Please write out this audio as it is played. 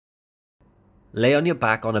Lay on your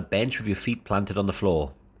back on a bench with your feet planted on the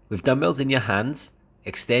floor. With dumbbells in your hands,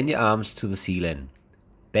 extend your arms to the ceiling.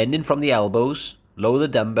 Bending from the elbows, lower the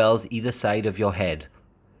dumbbells either side of your head.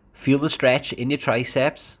 Feel the stretch in your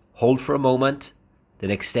triceps, hold for a moment, then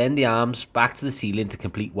extend the arms back to the ceiling to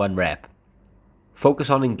complete 1 rep. Focus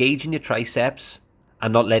on engaging your triceps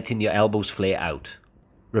and not letting your elbows flare out.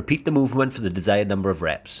 Repeat the movement for the desired number of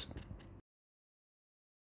reps.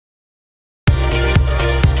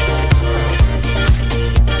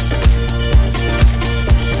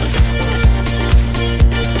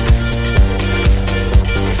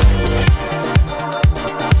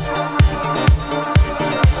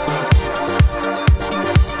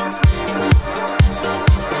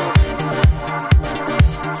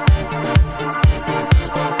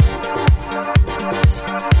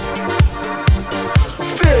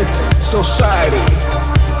 Society.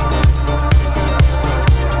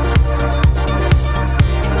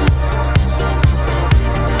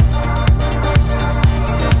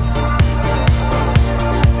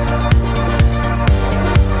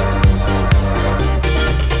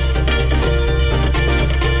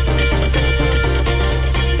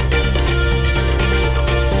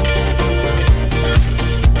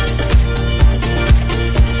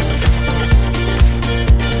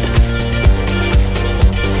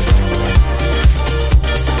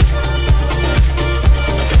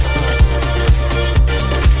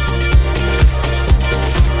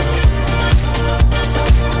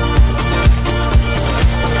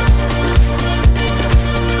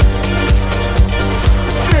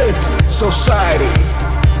 Society.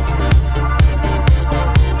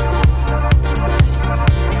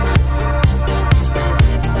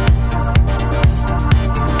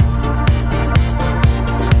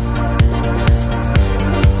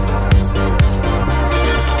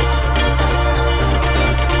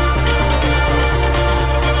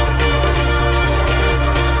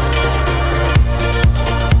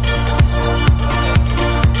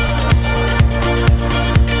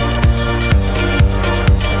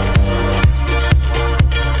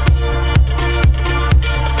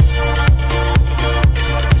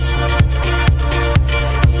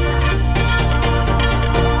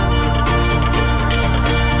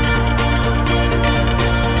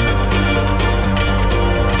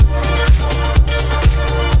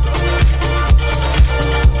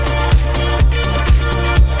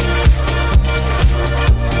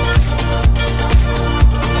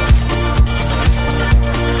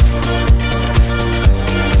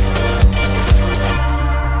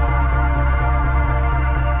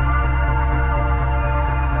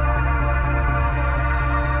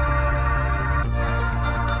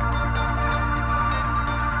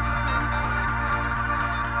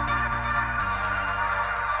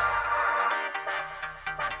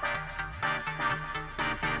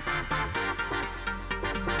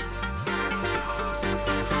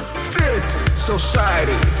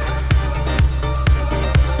 Society.